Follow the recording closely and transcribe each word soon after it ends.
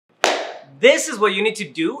This is what you need to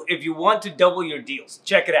do if you want to double your deals.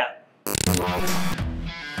 Check it out.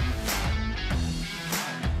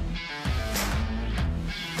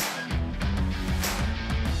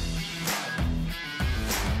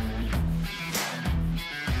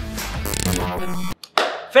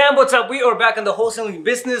 Fam, what's up? We are back on the Wholesaling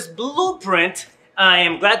Business Blueprint. I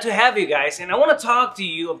am glad to have you guys, and I want to talk to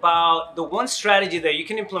you about the one strategy that you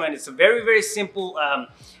can implement. It's a very, very simple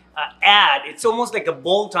ad. It's almost like a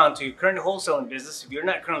bolt-on to your current wholesaling business. If you're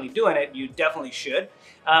not currently doing it, you definitely should.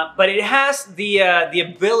 But it has the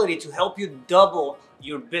ability to help you double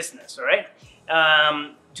your business, all right?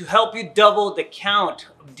 To help you double the count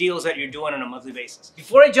of deals that you're doing on a monthly basis.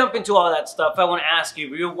 Before I jump into all that stuff, I want to ask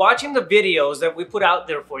you, if you're watching the videos that we put out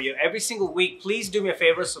there for you every single week, please do me a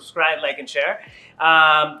favor, subscribe, like, and share.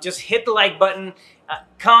 Just hit the like button,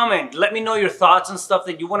 comment, let me know your thoughts and stuff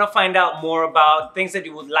that you want to find out more about, things that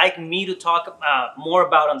you would like me to talk more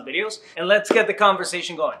about on the videos, and let's get the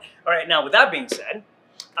conversation going. All right, now with that being said,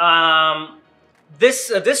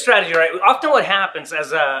 this strategy, right? Often what happens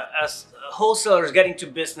as wholesalers getting to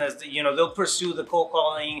business, you know, they'll pursue the cold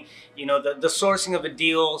calling, you know, the sourcing of the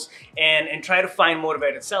deals and try to find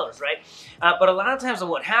motivated sellers, right? But a lot of times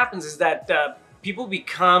what happens is that people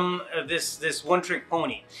become this one-trick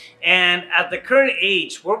pony. And at the current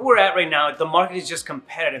age, where we're at right now, the market is just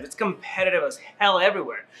competitive. It's competitive as hell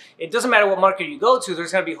everywhere. It doesn't matter what market you go to,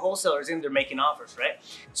 there's gonna be wholesalers in there making offers, right?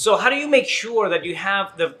 So how do you make sure that you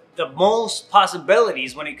have the most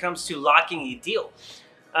possibilities when it comes to locking a deal?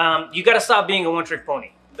 You gotta stop being a one-trick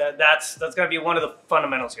pony. That's gonna be one of the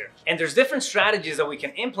fundamentals here. And there's different strategies that we can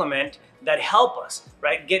implement that help us,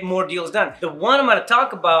 right, get more deals done. The one I'm gonna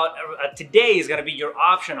talk about today is gonna be your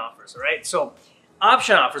option offers, all right? So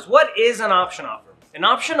option offers, what is an option offer? An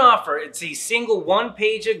option offer, it's a single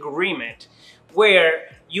one-page agreement where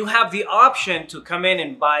you have the option to come in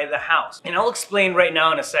and buy the house. And I'll explain right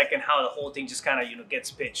now in a second how the whole thing just kind of, you know, gets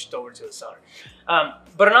pitched over to the seller.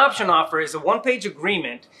 But an option offer is a one-page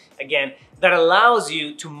agreement, again, that allows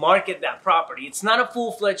you to market that property. It's not a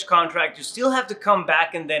full-fledged contract. You still have to come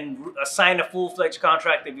back and then sign a full-fledged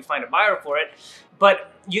contract if you find a buyer for it.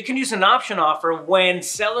 But you can use an option offer when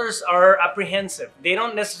sellers are apprehensive. They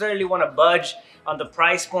don't necessarily want to budge on the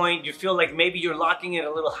price point. You feel like maybe you're locking it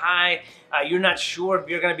a little high. You're not sure if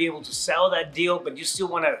you're going to be able to sell that deal, but you still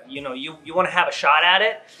want to, you know, you want to have a shot at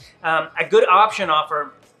it. A good option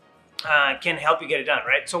offer can help you get it done,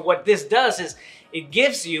 right? So what this does is it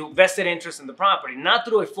gives you vested interest in the property, not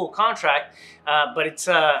through a full contract, but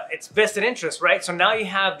it's vested interest, right? So now you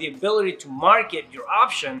have the ability to market your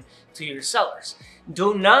option to your sellers.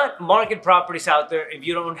 Do not market properties out there if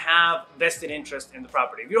you don't have vested interest in the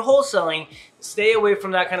property. If you're wholesaling, stay away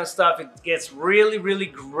from that kind of stuff. It gets really, really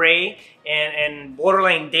gray and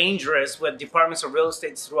borderline dangerous with departments of real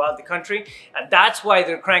estate throughout the country. That's why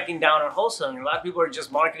they're cranking down on wholesaling. A lot of people are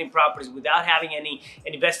just marketing properties without having any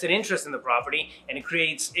vested interest in the property, and it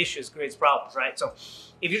creates issues, creates problems, right? So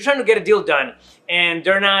if you're trying to get a deal done and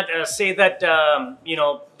they're not, say that, you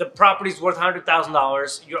know, the property's worth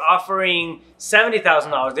 $100,000, you're offering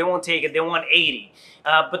 $70,000, they won't take it, they want $80,000.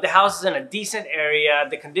 But the house is in a decent area,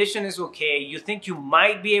 the condition is okay, you think you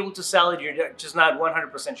might be able to sell it, you're just not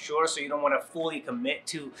 100% sure, so you don't want to fully commit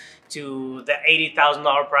to the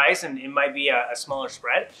 $80,000 price, and it might be a smaller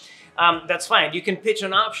spread. That's fine, you can pitch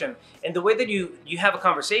an option. And the way that you have a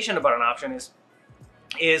conversation about an option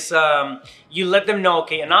is you let them know,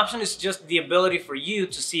 okay, an option is just the ability for you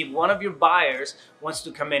to see if one of your buyers wants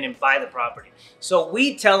to come in and buy the property. So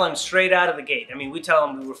we tell them straight out of the gate. I mean, we tell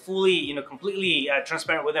them, we were fully, you know, completely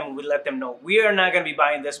transparent with them, and we let them know we are not going to be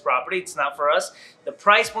buying this property. It's not for us. The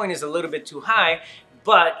price point is a little bit too high,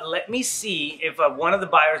 but let me see if one of the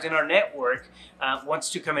buyers in our network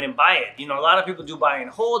wants to come in and buy it. You know, a lot of people do buy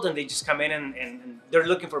and hold, and they just come in and they're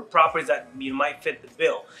looking for properties that you might fit the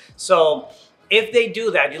bill. So if they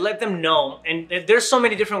do that, you let them know, and there's so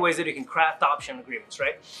many different ways that you can craft option agreements,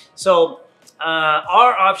 right? So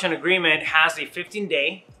our option agreement has a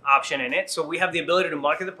 15-day option in it. So we have the ability to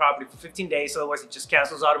market the property for 15 days, otherwise it just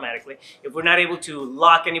cancels automatically. If we're not able to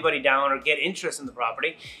lock anybody down or get interest in the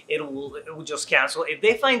property, it will just cancel. If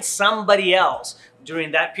they find somebody else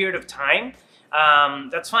during that period of time,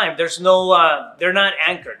 that's fine. There's no, they're not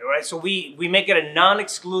anchored, all right? So we make it a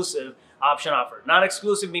non-exclusive option offer.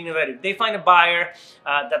 Non-exclusive meaning that if they find a buyer,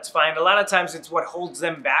 that's fine. A lot of times it's what holds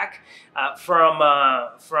them back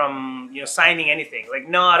from you know, signing anything. Like,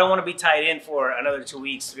 no, I don't want to be tied in for another 2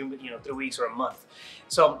 weeks, 3 weeks, or a month.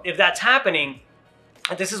 So if that's happening,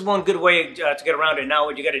 This is one good way to get around it. Now,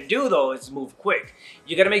 what you got to do though is move quick.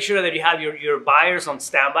 You got to make sure that you have your buyers on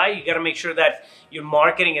standby. You got to make sure that your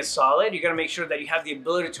marketing is solid. You got to make sure that you have the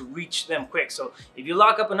ability to reach them quick. So if you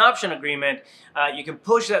lock up an option agreement, you can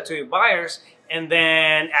push that to your buyers and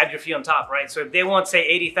then add your fee on top, right? So if they want, say,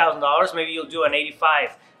 $80,000, maybe you'll do an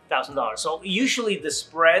 $85,000. So usually the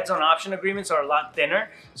spreads on option agreements are a lot thinner.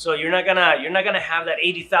 So you're not gonna have that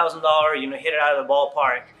 $80,000, hit it out of the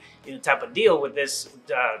ballpark, type of deal with this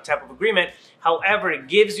type of agreement. However, it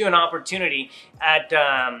gives you an opportunity at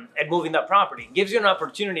moving that property. It gives you an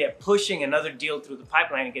opportunity at pushing another deal through the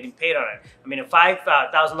pipeline and getting paid on it. I mean, a $5,000,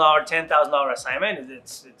 $10,000 assignment,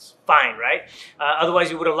 it's fine, right?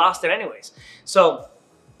 Otherwise, you would have lost it anyways. So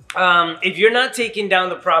if you're not taking down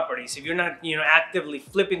the properties, if you're not actively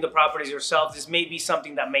flipping the properties yourself, this may be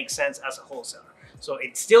something that makes sense as a wholesaler. So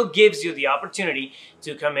it still gives you the opportunity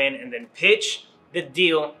to come in and then pitch the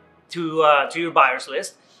deal to your buyers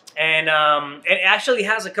list. And it actually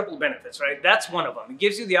has a couple of benefits, right? That's one of them. It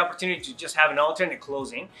gives you the opportunity to just have an alternate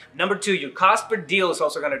closing. Number two, your cost per deal is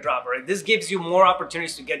also going to drop, right? This gives you more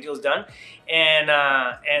opportunities to get deals done.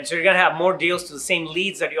 And so you're going to have more deals to the same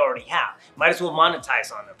leads that you already have. Might as well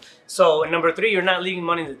monetize on them. So number three, you're not leaving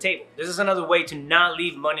money on the table. This is another way to not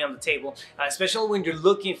leave money on the table, especially when you're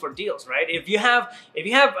looking for deals, right? If you have,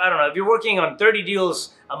 I don't know, if you're working on 30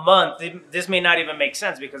 deals a month, this may not even make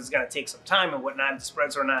sense because it's going to take some time and whatnot. The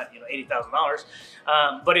spreads are not,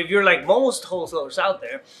 $80,000. But if you're like most wholesalers out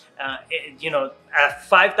there, a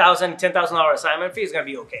 $5,000, $10,000 assignment fee is going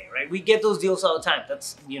to be okay, right? We get those deals all the time.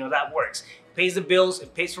 That's, that works. It pays the bills,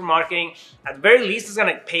 it pays for marketing. At the very least, it's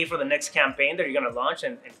going to pay for the next campaign that you're going to launch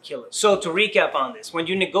and kill it. So to recap on this, when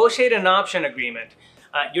you negotiate an option agreement,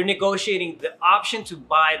 you're negotiating the option to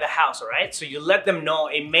buy the house, all right? So you let them know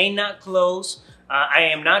it may not close. I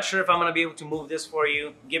am not sure if I'm going to be able to move this for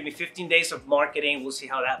you. Give me 15 days of marketing. We'll see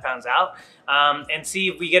how that pans out and see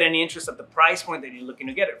if we get any interest at the price point that you're looking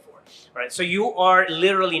to get it for. All right, so you are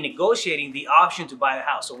literally negotiating the option to buy the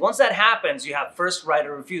house. So once that happens, you have first right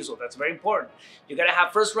of refusal. That's very important. You got to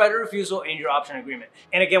have first right of refusal in your option agreement.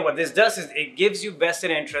 And again, what this does is it gives you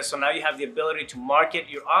vested interest. So now you have the ability to market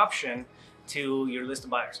your option to your list of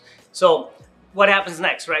buyers. So what happens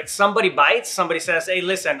next, right? Somebody bites, somebody says, hey,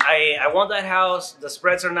 listen, I want that house. The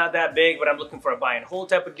spreads are not that big, but I'm looking for a buy and hold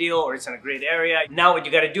type of deal, or it's in a great area. Now what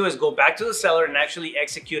you got to do is go back to the seller and actually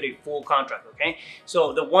execute a full contract, okay?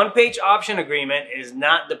 So the one-page option agreement is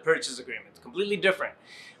not the purchase agreement. It's completely different.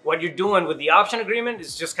 What you're doing with the option agreement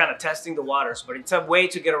is just kind of testing the waters, but it's a way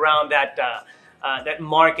to get around that that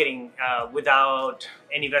marketing without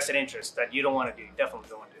any vested interest that you don't want to do. You definitely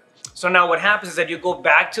don't want to do. So now what happens is that you go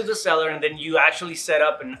back to the seller and then you actually set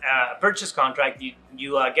up a purchase contract. You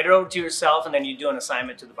get it over to yourself and then you do an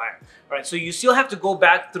assignment to the buyer. All right, so you still have to go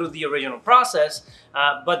back through the original process,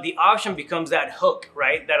 but the option becomes that hook,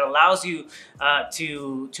 right? That allows you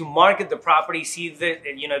to market the property, see if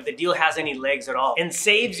the deal has any legs at all, and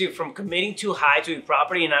saves you from committing too high to your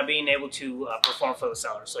property and not being able to perform for the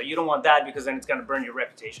seller. So you don't want that because then it's going to burn your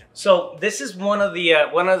reputation. So this is one of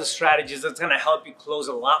the strategies that's going to help you close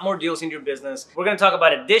a lot more deals in your business. We're going to talk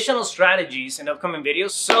about additional strategies in upcoming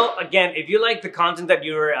videos. So again, if you like the content that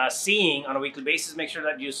you're seeing on a weekly basis, make sure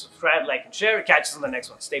that you subscribe, like, and share. Catch us on the next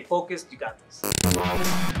one. Stay focused. You got this.